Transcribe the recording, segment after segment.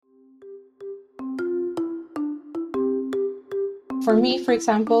For me, for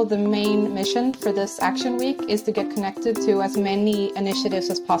example, the main mission for this Action Week is to get connected to as many initiatives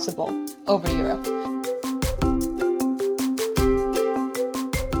as possible over Europe.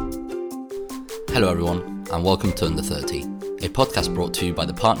 Hello everyone, and welcome to Under 30, a podcast brought to you by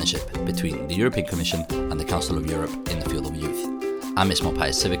the partnership between the European Commission and the Council of Europe in the field of youth. I'm Ismail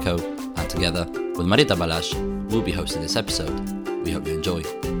Paez Civico, and together with Marieta Balázs, we'll be hosting this episode. We hope you enjoy.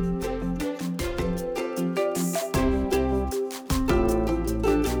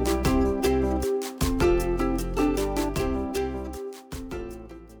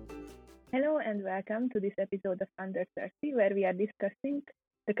 Hello and welcome to this episode of Under 30, where we are discussing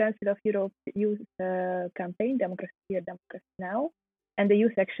the Council of Europe Youth Campaign, Democracy Here, Democracy Now, and the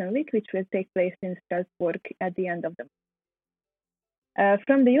Youth Action Week, which will take place in Strasbourg at the end of the month.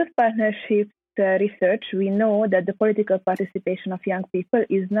 From the Youth Partnerships research, we know that the political participation of young people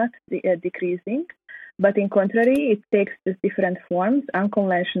is not decreasing, but in contrary, it takes just different forms,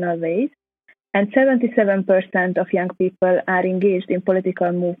 unconventional ways, and 77% of young people are engaged in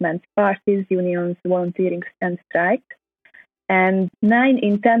political movements, parties, unions, volunteering, and strikes. And 9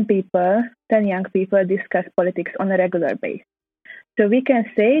 in 10 young people discuss politics on a regular basis. So we can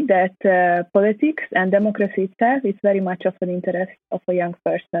say that politics and democracy itself is very much of an interest of a young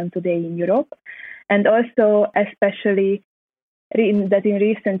person today in Europe. And also, especially that in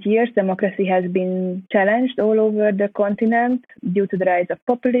recent years, democracy has been challenged all over the continent due to the rise of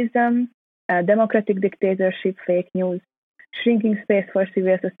populism, democratic dictatorship, fake news, shrinking space for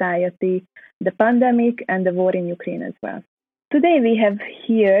civil society, the pandemic, and the war in Ukraine as well. Today we have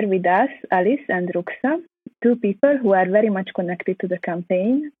here with us Alice and Ruxa, 2 people who are very much connected to the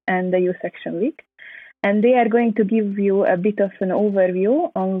campaign and the Youth Action Week. And they are going to give you a bit of an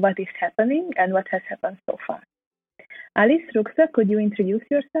overview on what is happening and what has happened so far. Alice, Ruxa, could you introduce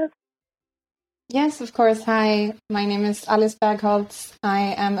yourself? Yes, of course. Hi, my name is Alice Bergholtz.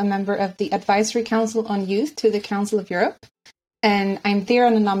 I am a member of the Advisory Council on Youth to the Council of Europe. And I'm there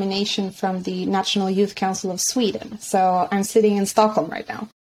on a nomination from the National Youth Council of Sweden. So I'm sitting in Stockholm right now.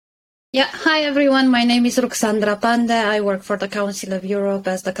 Yeah, hi everyone. My name is Ruxandra Pande. I work for the Council of Europe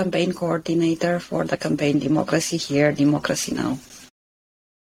as the campaign coordinator for the campaign Democracy Here, Democracy Now.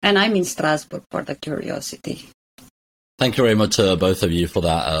 And I'm in Strasbourg for the curiosity. Thank you very much, both of you, for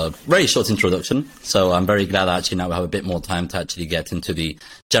that very short introduction. So I'm very glad actually now we have a bit more time to actually get into the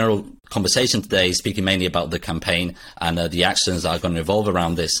general conversation today, speaking mainly about the campaign and the actions that are going to evolve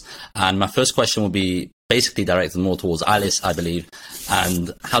around this. And my first question will be basically directed more towards Alice, I believe.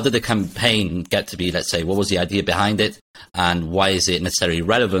 And how did the campaign get to be, let's say, what was the idea behind it? And why is it necessarily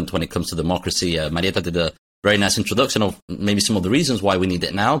relevant when it comes to democracy? Marieta did a very nice introduction of maybe some of the reasons why we need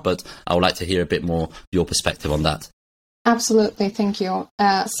it now, but I would like to hear a bit more your perspective on that. Absolutely, thank you.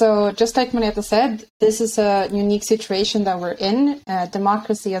 So just like Marieta said, this is a unique situation that we're in.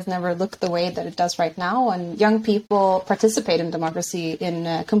 Democracy has never looked the way that it does right now, and young people participate in democracy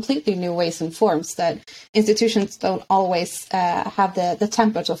in completely new ways and forms that institutions don't always have the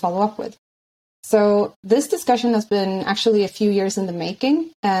temper to follow up with. So this discussion has been actually a few years in the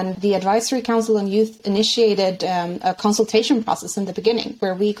making, and the Advisory Council on Youth initiated a consultation process in the beginning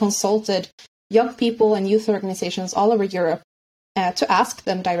where we consulted young people and youth organizations all over Europe to ask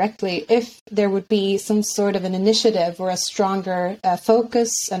them directly if there would be some sort of an initiative or a stronger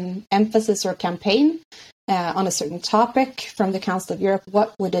focus and emphasis or campaign on a certain topic from the Council of Europe.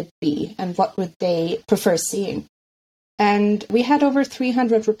 What would it be and what would they prefer seeing? And we had over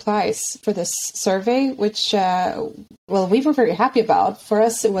 300 replies for this survey, which, we were very happy about. For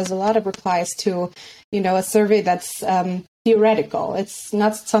us, it was a lot of replies to, a survey that's theoretical. It's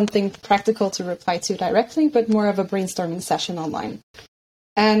not something practical to reply to directly, but more of a brainstorming session online.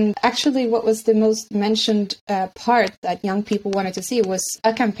 And actually, what was the most mentioned part that young people wanted to see was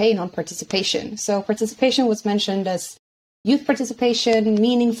a campaign on participation. So participation was mentioned as youth participation,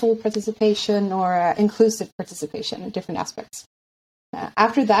 meaningful participation, or inclusive participation in different aspects.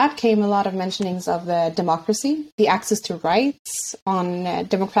 After that came a lot of mentionings of democracy, the access to rights, on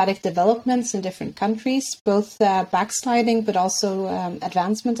democratic developments in different countries, both backsliding but also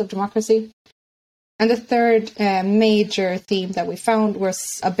advancement of democracy. And the third major theme that we found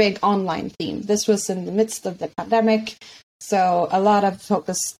was a big online theme. This was in the midst of the pandemic, so a lot of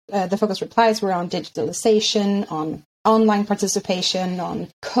the focus replies were on digitalization, on online participation, on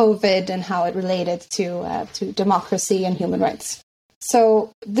COVID and how it related to democracy and human rights.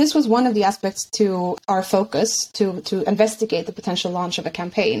 So this was one of the aspects to our focus to investigate the potential launch of a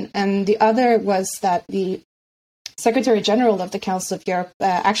campaign. And the other was that the Secretary General of the Council of Europe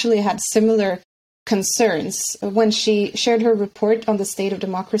actually had similar concerns when she shared her report on the state of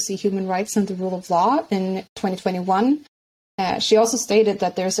democracy, human rights, and the rule of law in 2021. She also stated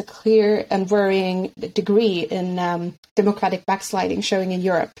that there's a clear and worrying degree in democratic backsliding showing in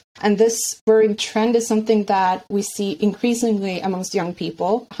Europe. And this worrying trend is something that we see increasingly amongst young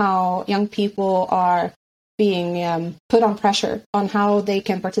people, how young people are being put on pressure on how they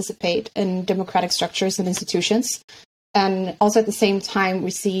can participate in democratic structures and institutions. And also at the same time,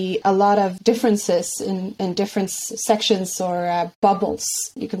 we see a lot of differences in different sections or bubbles,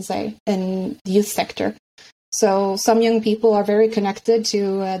 you can say, in the youth sector. So some young people are very connected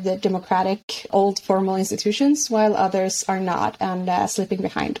to the democratic old formal institutions, while others are not and slipping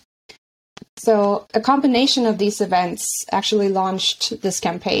behind. So a combination of these events actually launched this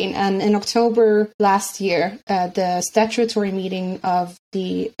campaign. And in October last year, the statutory meeting of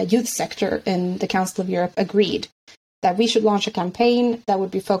the youth sector in the Council of Europe agreed that we should launch a campaign that would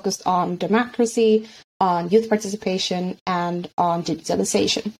be focused on democracy, on youth participation, and on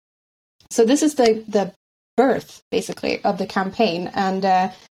digitalization. So this is the birth, basically, of the campaign. And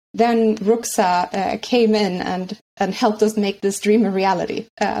then Ruxa came in and helped us make this dream a reality.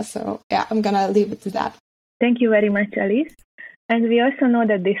 I'm going to leave it to that. Thank you very much, Alice. And we also know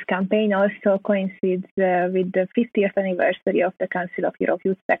that this campaign also coincides with the 50th anniversary of the Council of Europe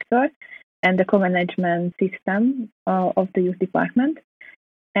Youth Sector and the co-management system of the Youth Department.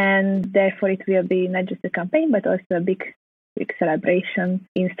 And therefore it will be not just a campaign, but also a big celebration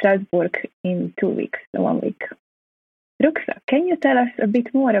in Strasbourg in 2 weeks, 1 week. Ruxa, can you tell us a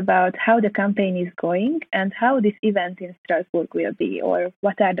bit more about how the campaign is going and how this event in Strasbourg will be, or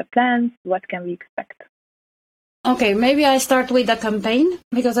what are the plans, what can we expect? Okay, maybe I start with the campaign,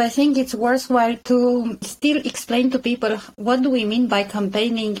 because I think it's worthwhile to still explain to people what do we mean by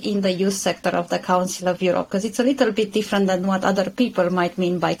campaigning in the youth sector of the Council of Europe, because it's a little bit different than what other people might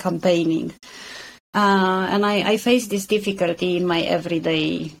mean by campaigning. And I face this difficulty in my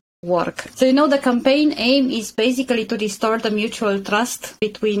everyday work. So, the campaign aim is basically to restore the mutual trust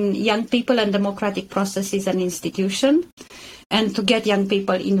between young people and democratic processes and institutions, and to get young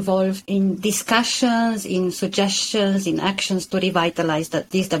people involved in discussions, in suggestions, in actions to revitalize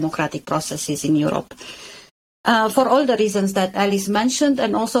these democratic processes in Europe. For all the reasons that Alice mentioned,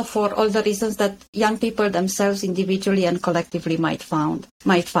 and also for all the reasons that young people themselves individually and collectively might find.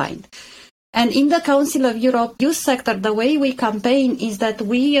 And in the Council of Europe youth sector, the way we campaign is that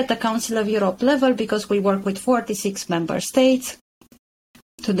we at the Council of Europe level, because we work with 46 member states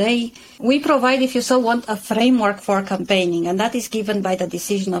today, we provide, if you so want, a framework for campaigning. And that is given by the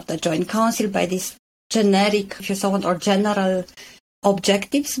decision of the Joint Council, by this generic, if you so want, or general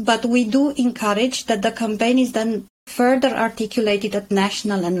objectives. But we do encourage that the campaign is then further articulated at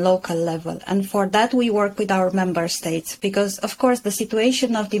national and local level. And for that, we work with our member states, because, of course, the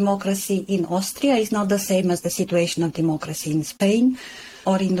situation of democracy in Austria is not the same as the situation of democracy in Spain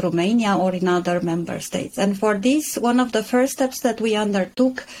or in Romania or in other member states. And for this, one of the first steps that we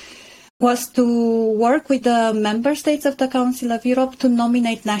undertook was to work with the member states of the Council of Europe to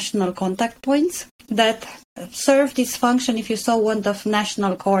nominate national contact points that serve this function, if you so want, of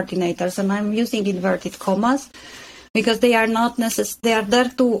national coordinators. And I'm using inverted commas, because they are not they are there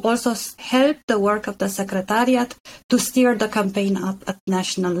to also help the work of the Secretariat to steer the campaign up at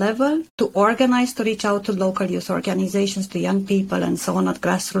national level, to organize, to reach out to local youth organizations, to young people, and so on at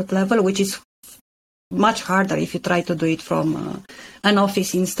grassroots level, which is much harder if you try to do it from an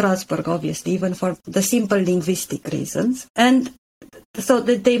office in Strasbourg, obviously, even for the simple linguistic reasons. And so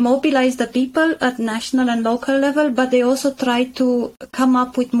they mobilize the people at national and local level, but they also try to come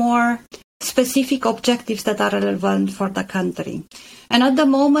up with more specific objectives that are relevant for the country. And at the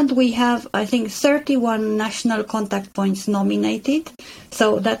moment we have, I think, 31 national contact points nominated.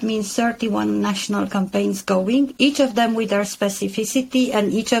 So that means 31 national campaigns going, each of them with their specificity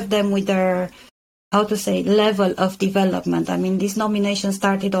and each of them with their, level of development. I mean, these nominations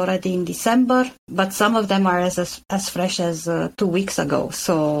started already in December, but some of them are as fresh as 2 weeks ago.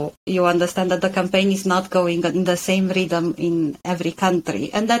 So you understand that the campaign is not going in the same rhythm in every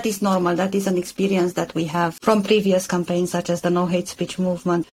country. And that is normal. That is an experience that we have from previous campaigns, such as the No Hate Speech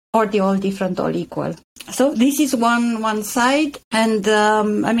movement or the All Different, All Equal. So this is one side. And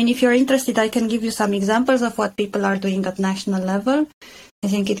if you're interested, I can give you some examples of what people are doing at national level. I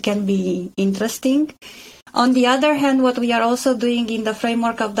think it can be interesting. On the other hand, what we are also doing in the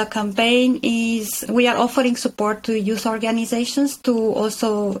framework of the campaign is we are offering support to youth organizations to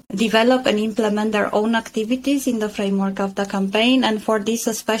also develop and implement their own activities in the framework of the campaign. And for this,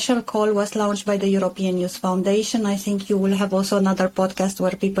 a special call was launched by the European Youth Foundation. I think you will have also another podcast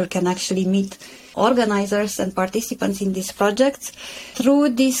where people can actually meet organizers and participants in these projects.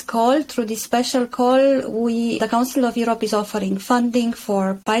 Through this special call, the Council of Europe is offering funding for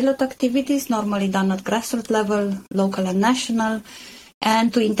for pilot activities, normally done at grassroots level, local and national,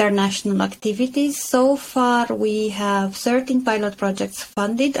 and to international activities. So far, we have 13 pilot projects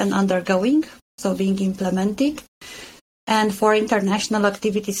funded and undergoing, so being implemented. And for international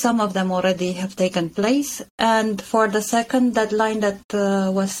activities, some of them already have taken place. And for the second deadline that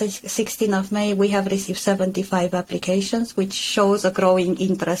was 16th of May, we have received 75 applications, which shows a growing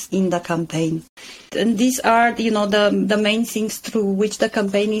interest in the campaign. And these are, the main things through which the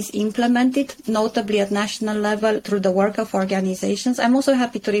campaign is implemented, notably at national level through the work of organizations. I'm also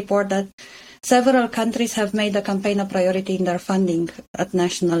happy to report that several countries have made the campaign a priority in their funding at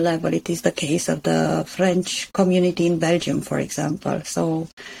national level. It is the case of the French community in Belgium, for example. So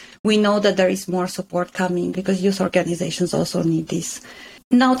we know that there is more support coming because youth organizations also need this.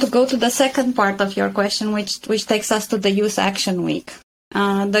 Now to go to the second part of your question, which takes us to the Youth Action Week.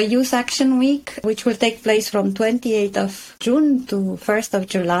 The Youth Action Week, which will take place from 28th of June to 1st of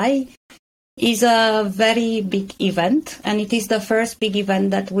July, is a very big event, and it is the first big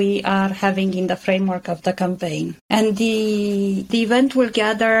event that we are having in the framework of the campaign. And the event will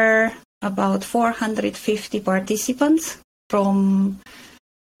gather about 450 participants from,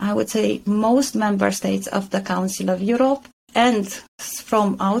 I would say, most member states of the Council of Europe and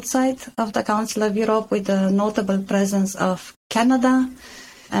from outside of the Council of Europe, with the notable presence of Canada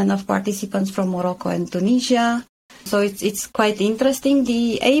and of participants from Morocco and Tunisia. So it's quite interesting.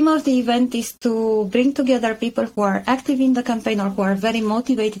 The aim of the event is to bring together people who are active in the campaign or who are very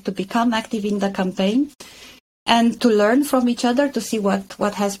motivated to become active in the campaign, and to learn from each other, to see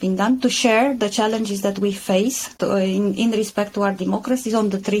what has been done, to share the challenges that we face in respect to our democracies on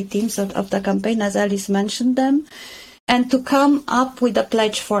the three themes of the campaign, as Alice mentioned them, and to come up with a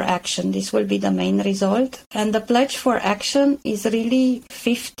pledge for action. This will be the main result. And the pledge for action is really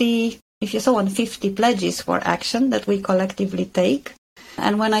 50 pledges for action that we collectively take.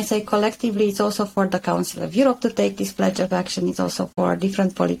 And when I say collectively, it's also for the Council of Europe to take this pledge of action. It's also for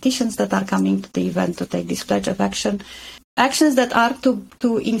different politicians that are coming to the event to take this pledge of action. Actions that are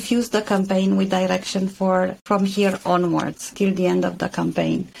to infuse the campaign with direction from here onwards till the end of the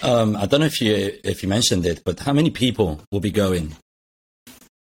campaign. I don't know if you mentioned it, but how many people will be going,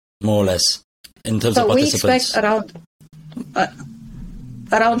 more or less, in terms of participants? So we expect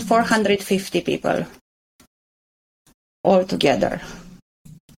around 450 people altogether.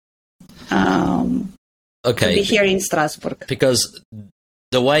 Okay. To be here in Strasbourg. Because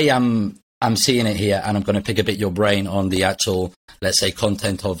the way I'm seeing it here, and I'm going to pick a bit your brain on the actual, let's say,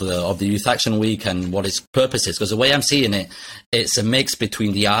 content of the Youth Action Week and what its purpose is. Because the way I'm seeing it, it's a mix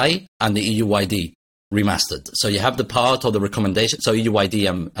between the I and the EUYD remastered. So you have the part of the recommendation. So EUYD, I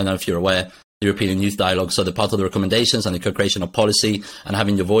don't know if you're aware, the European Youth Dialogue, so the part of the recommendations and the co-creation of policy and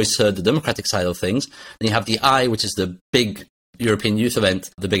having your voice heard, the democratic side of things. And you have the I, which is the big European youth event,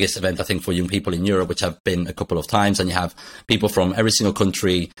 the biggest event, I think, for young people in Europe, which have been a couple of times. And you have people from every single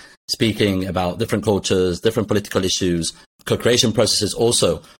country speaking about different cultures, different political issues, co-creation processes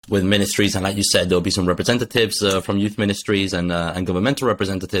also with ministries. And like you said, there'll be some representatives from youth ministries and governmental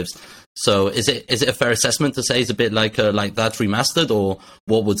representatives. So is it a fair assessment to say it's a bit like that remastered, or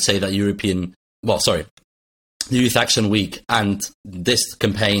what would say that the Youth Action Week and this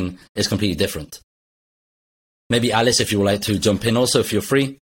campaign is completely different? Maybe Alice, if you would like to jump in also, if you're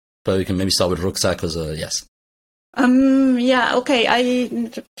free, but we can maybe start with Ruxa, because yes. Yeah, okay.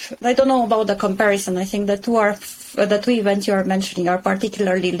 I don't know about the comparison. I think the two events you are mentioning are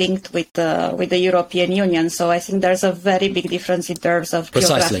particularly linked with the European Union. So I think there's a very big difference in terms of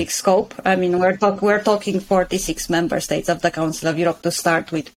geographic scope. I mean, we're talking 46 member states of the Council of Europe to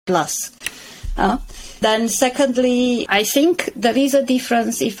start with, plus. Then secondly, I think there is a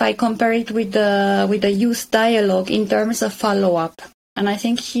difference if I compare it with the youth dialogue in terms of follow-up. And I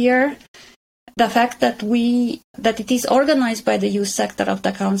think here, the fact that it is organized by the youth sector of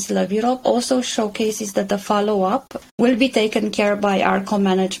the Council of Europe also showcases that the follow-up will be taken care by our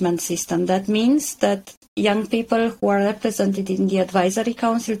co-management system. That means that young people who are represented in the Advisory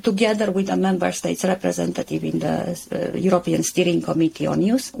Council, together with a member state's representative in the European Steering Committee on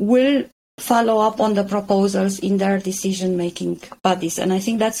Youth, will follow up on the proposals in their decision-making bodies. And I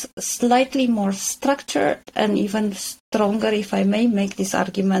think that's slightly more structured and even stronger, if I may make this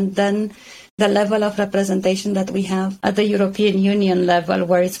argument, than the level of representation that we have at the European Union level,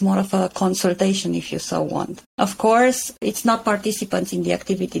 where it's more of a consultation, if you so want. Of course, it's not participants in the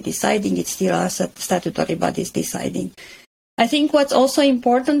activity deciding, it's still our statutory bodies deciding. I think what's also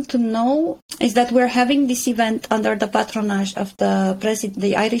important to know is that we're having this event under the patronage of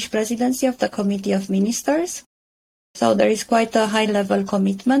the Irish presidency of the Committee of Ministers. So there is quite a high-level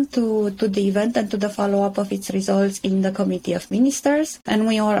commitment to the event and to the follow-up of its results in the Committee of Ministers. And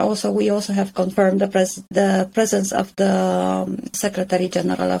we also have confirmed the presence of the Secretary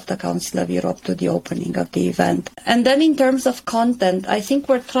General of the Council of Europe to the opening of the event. And then in terms of content, I think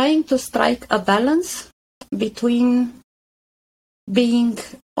we're trying to strike a balance between being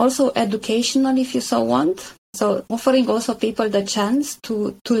also educational, if you so want. So offering also people the chance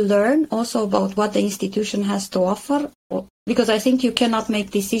to learn also about what the institution has to offer, because I think you cannot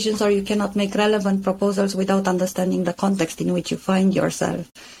make decisions or you cannot make relevant proposals without understanding the context in which you find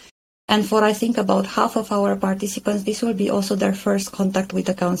yourself. And for, I think, about half of our participants, this will be also their first contact with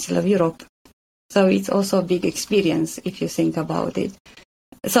the Council of Europe. So it's also a big experience if you think about it.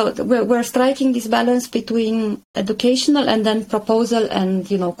 So we're striking this balance between educational and then proposal and,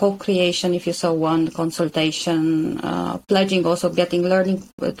 co-creation, if you so want, consultation, pledging, also getting learning,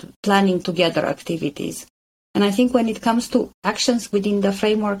 planning together activities. And I think when it comes to actions within the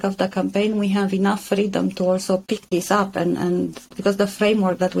framework of the campaign, we have enough freedom to also pick this up. And because the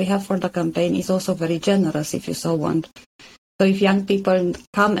framework that we have for the campaign is also very generous, if you so want. So if young people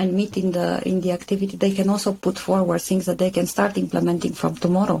come and meet in the activity, they can also put forward things that they can start implementing from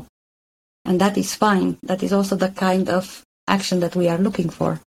tomorrow. And that is fine. That is also the kind of action that we are looking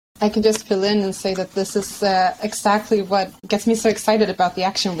for. I can just fill in and say that this is exactly what gets me so excited about the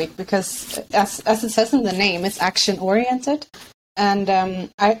Action Week, because as it says in the name, it's action-oriented. And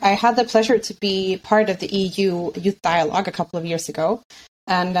I had the pleasure to be part of the EU Youth Dialogue a couple of years ago.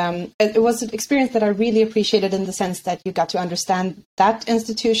 And it was an experience that I really appreciated in the sense that you got to understand that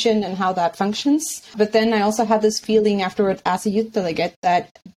institution and how that functions. But then I also had this feeling afterward as a youth delegate that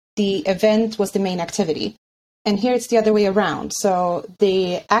the event was the main activity. And here it's the other way around. So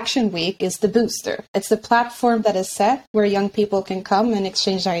the Action Week is the booster. It's the platform that is set where young people can come and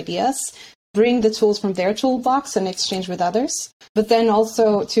exchange ideas, bring the tools from their toolbox and exchange with others. But then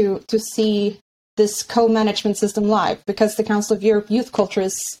also to see this co-management system live, because the Council of Europe youth culture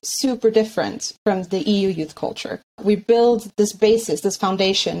is super different from the EU youth culture. We build this basis, this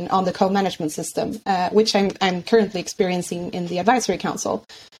foundation on the co-management system, which I'm currently experiencing in the Advisory Council.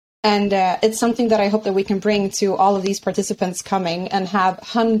 And it's something that I hope that we can bring to all of these participants coming and have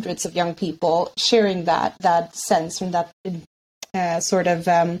hundreds of young people sharing that sense and that sort of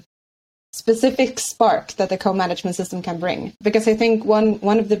specific spark that the co-management system can bring. Because I think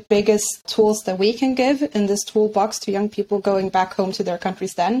one of the biggest tools that we can give in this toolbox to young people going back home to their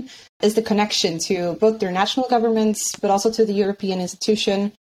countries then is the connection to both their national governments, but also to the European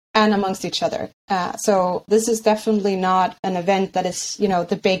institution and amongst each other. So this is definitely not an event that is,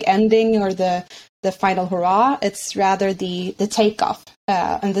 the big ending or the final hurrah. It's rather the takeoff.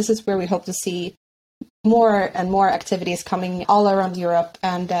 And this is where we hope to see more and more activities coming all around Europe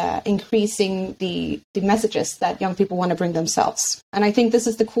and increasing the messages that young people want to bring themselves. And I think this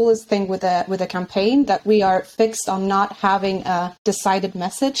is the coolest thing with a campaign, that we are fixed on not having a decided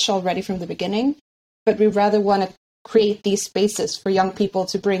message already from the beginning, but we rather want to create these spaces for young people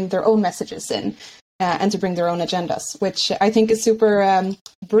to bring their own messages in and to bring their own agendas, which I think is super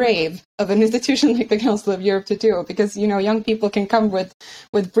brave of an institution like the Council of Europe to do, because, young people can come with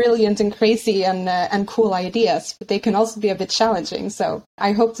brilliant and crazy and cool ideas, but they can also be a bit challenging. So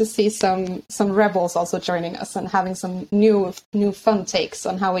I hope to see some rebels also joining us and having some new fun takes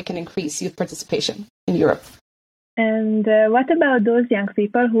on how we can increase youth participation in Europe. And what about those young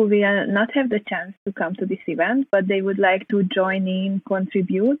people who will not have the chance to come to this event, but they would like to join in,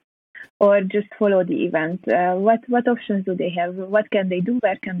 contribute, or just follow the event? What options do they have? What can they do?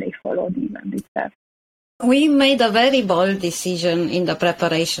 Where can they follow the event itself? We made a very bold decision in the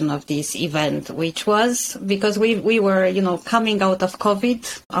preparation of this event, which was because we were, coming out of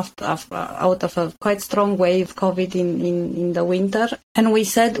COVID, out of a quite strong wave COVID in the winter. And we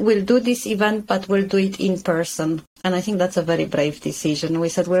said, we'll do this event, but we'll do it in person. And I think that's a very brave decision. We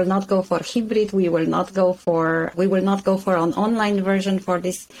said, we'll not go for hybrid. We will not go for an online version of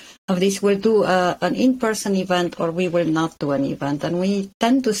this. We'll do an in-person event, or we will not do an event. And we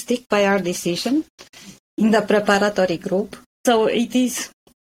tend to stick by our decision in the preparatory group. So it is,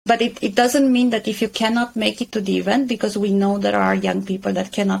 but it doesn't mean that if you cannot make it to the event, because we know there are young people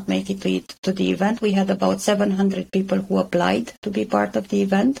that cannot make it to the event. We had about 700 people who applied to be part of the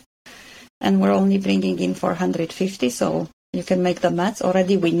event, and we're only bringing in 450. So you can make the maths.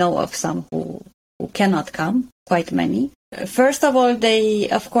 Already we know of some who cannot come, quite many. First of all, there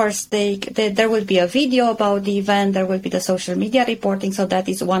will be a video about the event. There will be the social media reporting. So that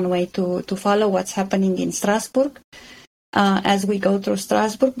is one way to follow what's happening in Strasbourg as we go through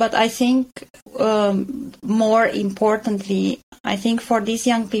Strasbourg. But I think more importantly, I think for these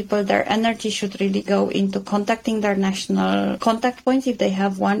young people, their energy should really go into contacting their national contact points, if they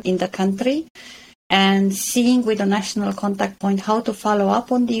have one in the country, and seeing with the national contact point how to follow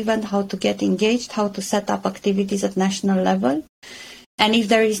up on the event, how to get engaged, how to set up activities at national level. And if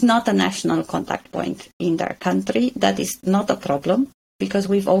there is not a national contact point in their country, that is not a problem, because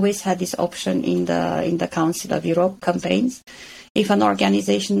we've always had this option in the Council of Europe campaigns. If an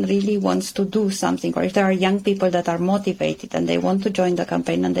organization really wants to do something, or if there are young people that are motivated and they want to join the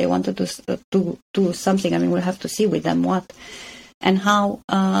campaign and they want to do something, I mean, we'll have to see with them what and how.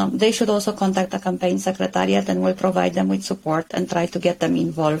 They should also contact the campaign secretariat, and we'll provide them with support and try to get them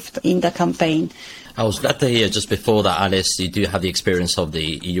involved in the campaign. I was glad to hear just before that, Alice, you do have the experience of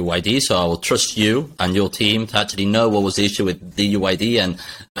the EUID, so I will trust you and your team to actually know what was the issue with the EUID, and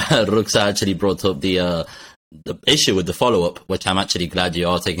Ruxa actually brought up the issue with the follow-up, which I'm actually glad you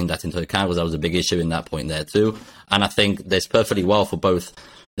are taking that into account, because that was a big issue in that point there too. And I think there's perfectly well for both,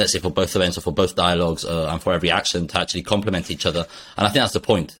 let's say for both events or for both dialogues and for every action to actually complement each other. And I think that's the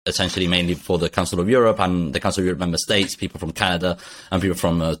point, essentially, mainly for the Council of Europe and the Council of Europe member states, people from Canada and people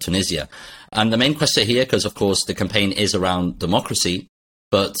from Tunisia. And the main question here, because of course the campaign is around democracy,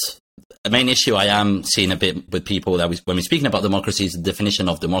 but the main issue I am seeing a bit with people that when we're speaking about democracy is the definition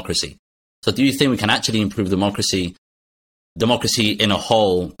of democracy. So do you think we can actually improve democracy in a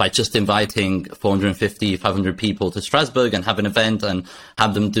whole by just inviting 450, 500 people to Strasbourg and have an event and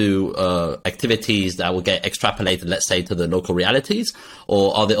have them do activities that will get extrapolated, let's say, to the local realities?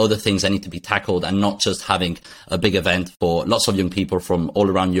 Or are there other things that need to be tackled, and not just having a big event for lots of young people from all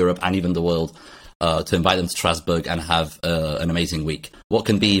around Europe and even the world to invite them to Strasbourg and have an amazing week? What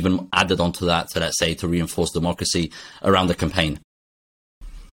can be even added onto that, to, let's say, to reinforce democracy around the campaign?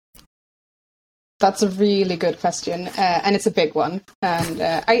 That's a really good question, and it's a big one. And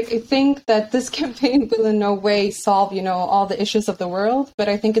I think that this campaign will in no way solve, all the issues of the world, but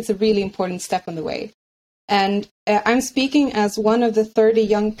I think it's a really important step on the way. And I'm speaking as one of the 30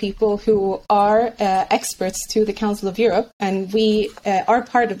 young people who are experts to the Council of Europe, and we are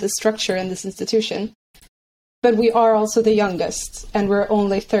part of the structure in this institution. But we are also the youngest, and we're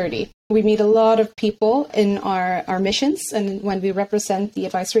only 30. We meet a lot of people in our missions, and when we represent the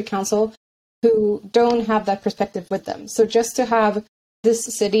Advisory Council, who don't have that perspective with them. So just to have this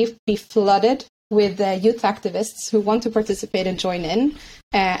city be flooded with youth activists who want to participate and join in,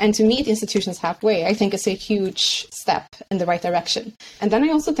 and to meet institutions halfway, I think is a huge step in the right direction. And then I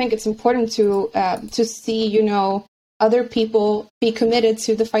also think it's important to see, other people be committed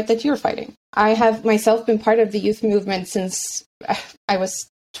to the fight that you're fighting. I have myself been part of the youth movement since I was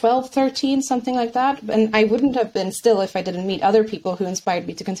 12, 13, something like that. And I wouldn't have been still if I didn't meet other people who inspired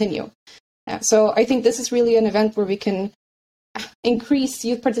me to continue. So I think this is really an event where we can increase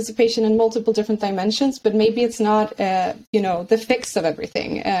youth participation in multiple different dimensions, but maybe it's not, the fix of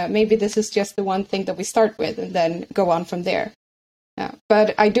everything. Maybe this is just the one thing that we start with and then go on from there.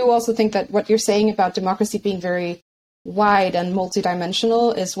 But I do also think that what you're saying about democracy being very wide and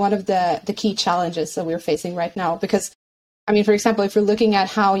multidimensional is one of the key challenges that we're facing right now. Because, for example, if we're looking at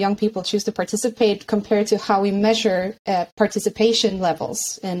how young people choose to participate compared to how we measure participation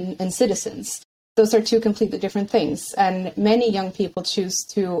levels in citizens, those are two completely different things. And many young people choose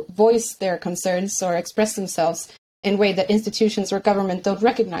to voice their concerns or express themselves in a way that institutions or government don't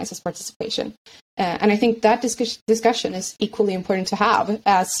recognize as participation. And I think that discussion is equally important to have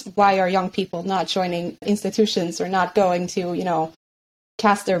as why are young people not joining institutions or not going to,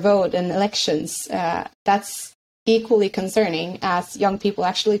 cast their vote in elections. That's equally concerning as young people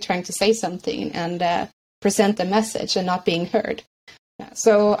actually trying to say something and present a message and not being heard.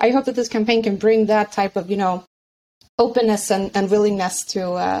 So I hope that this campaign can bring that type of, openness and willingness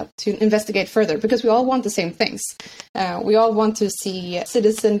to investigate further, because we all want the same things. We all want to see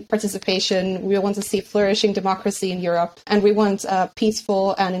citizen participation. We want to see flourishing democracy in Europe, and we want a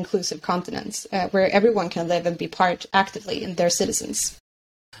peaceful and inclusive continent where everyone can live and be part actively in their citizens.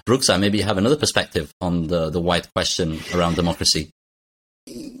 Ruxa, maybe you have another perspective on the wide question around democracy.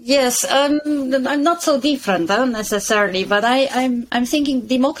 Yes, I'm not so different necessarily, but I'm thinking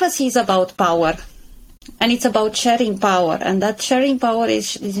democracy is about power, and it's about sharing power, and that sharing power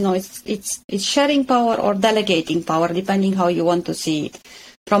is it's sharing power or delegating power, depending how you want to see it,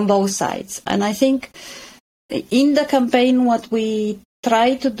 from both sides. And I think in the campaign, what we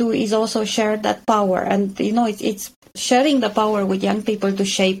try to do is also share that power, and it's sharing the power with young people to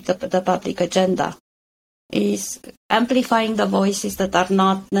shape the public agenda, is amplifying the voices that are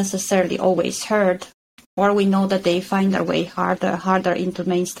not necessarily always heard, or we know that they find their way harder into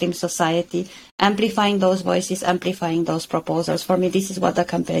mainstream society, amplifying those voices, amplifying those proposals. For me, this is what the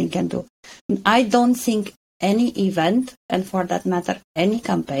campaign can do. I don't think any event, and for that matter, any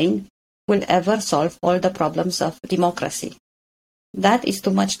campaign, will ever solve all the problems of democracy. That is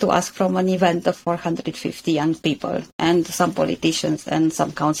too much to ask from an event of 450 young people and some politicians and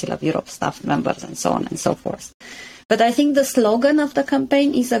some Council of Europe staff members and so on and so forth. But I think the slogan of the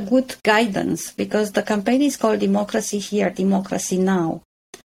campaign is a good guidance, because the campaign is called Democracy Here, Democracy Now.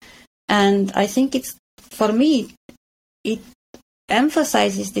 And I think for me, it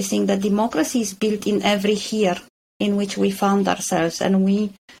emphasizes this thing that democracy is built in every here in which we found ourselves, and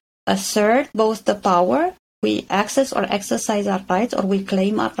we assert both the power, we access or exercise our rights, or we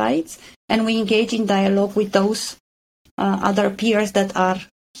claim our rights, and we engage in dialogue with those other peers that are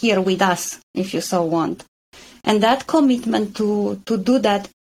here with us, if you so want. And that commitment to do that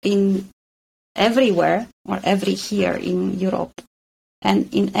in everywhere, or every here in Europe,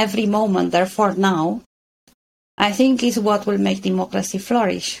 and in every moment, therefore now, I think is what will make democracy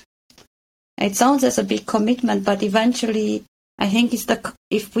flourish. It sounds as a big commitment, but eventually I think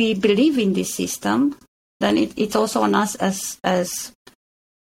if we believe in this system, then it's also on us as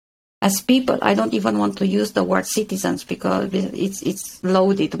people. I don't even want to use the word citizens because it's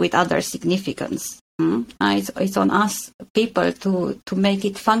loaded with other significance. It's on us people to make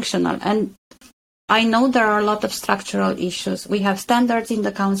it functional. And I know there are a lot of structural issues. We have standards in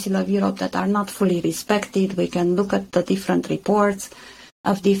the Council of Europe that are not fully respected. We can look at the different reports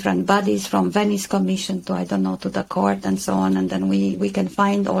of different bodies, from Venice Commission to, to the court and so on. And then we can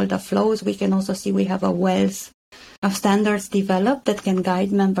find all the flows. We can also see we have a wealth of standards developed that can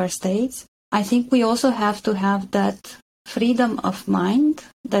guide member states. I think we also have to have that freedom of mind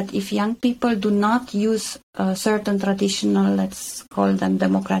that if young people do not use certain traditional, let's call them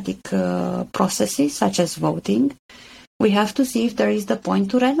democratic processes, such as voting, we have to see if there is the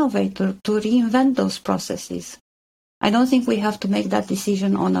point to renovate, to reinvent those processes. I don't think we have to make that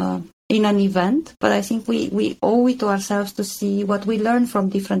decision in an event, but I think we owe it to ourselves to see what we learn from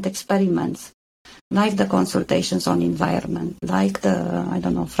different experiments, like the consultations on environment, like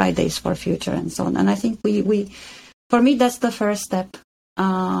the, Fridays for Future and so on. And I think for me, that's the first step.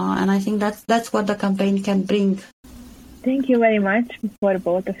 And I think that's what the campaign can bring. Thank you very much for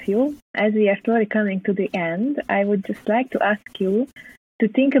both of you. As we are slowly coming to the end, I would just like to ask you to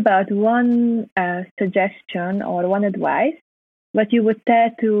think about one suggestion or one advice, what you would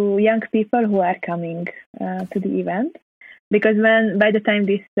tell to young people who are coming to the event. Because by the time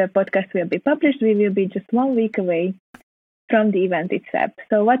this podcast will be published, we will be just 1 week away from the event itself.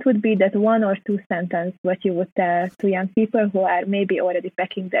 So what would be that 1 or 2 sentence what you would tell to young people who are maybe already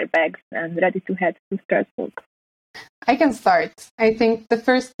packing their bags and ready to head to Strasbourg? I can start. I think the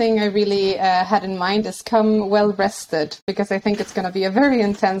first thing I really had in mind is come well rested, because I think it's going to be a very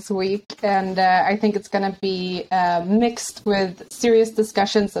intense week, and I think it's going to be mixed with serious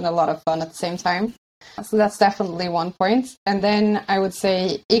discussions and a lot of fun at the same time. So that's definitely one point. And then I would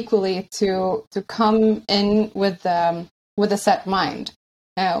say equally to come in with a set mind.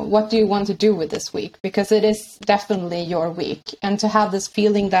 What do you want to do with this week? Because it is definitely your week. And to have this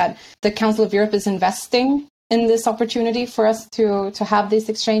feeling that the Council of Europe is investing in this opportunity for us to have these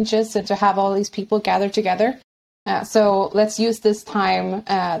exchanges and to have all these people gathered together. So let's use this time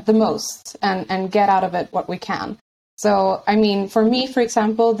the most and get out of it what we can. So, for me, for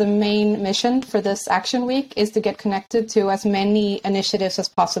example, the main mission for this Action Week is to get connected to as many initiatives as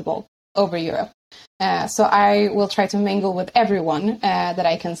possible over Europe. So I will try to mingle with everyone that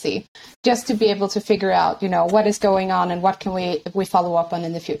I can see, just to be able to figure out, what is going on and what can we follow up on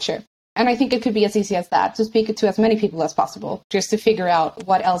in the future. And I think it could be as easy as that, to speak to as many people as possible, just to figure out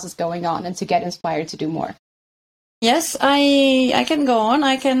what else is going on and to get inspired to do more. Yes, I can go on.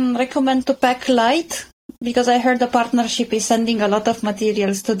 I can recommend to pack light, because I heard the partnership is sending a lot of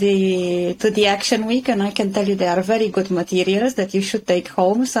materials to the Action Week, and I can tell you they are very good materials that you should take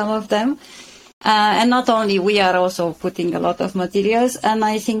home, some of them. And not only, we are also putting a lot of materials, and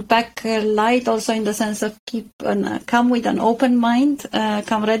I think pack light also in the sense of come with an open mind,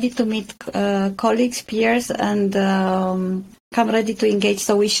 come ready to meet colleagues, peers, and come ready to engage.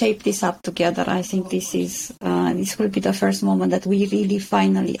 So we shape this up together. I think this will be the first moment that we really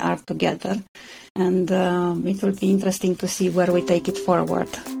finally are together, and it will be interesting to see where we take it forward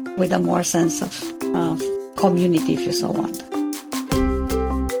with a more sense of community, if you so want.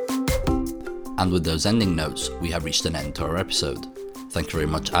 And with those ending notes, we have reached an end to our episode. Thank you very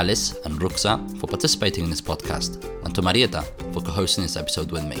much, Alice and Ruxa, for participating in this podcast, and to Marieta for co-hosting this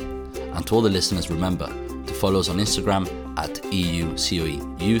episode with me. And to all the listeners, remember to follow us on Instagram at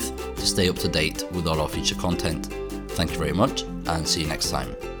EUCOE Youth to stay up to date with all our future content. Thank you very much, and see you next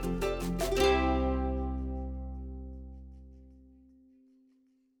time.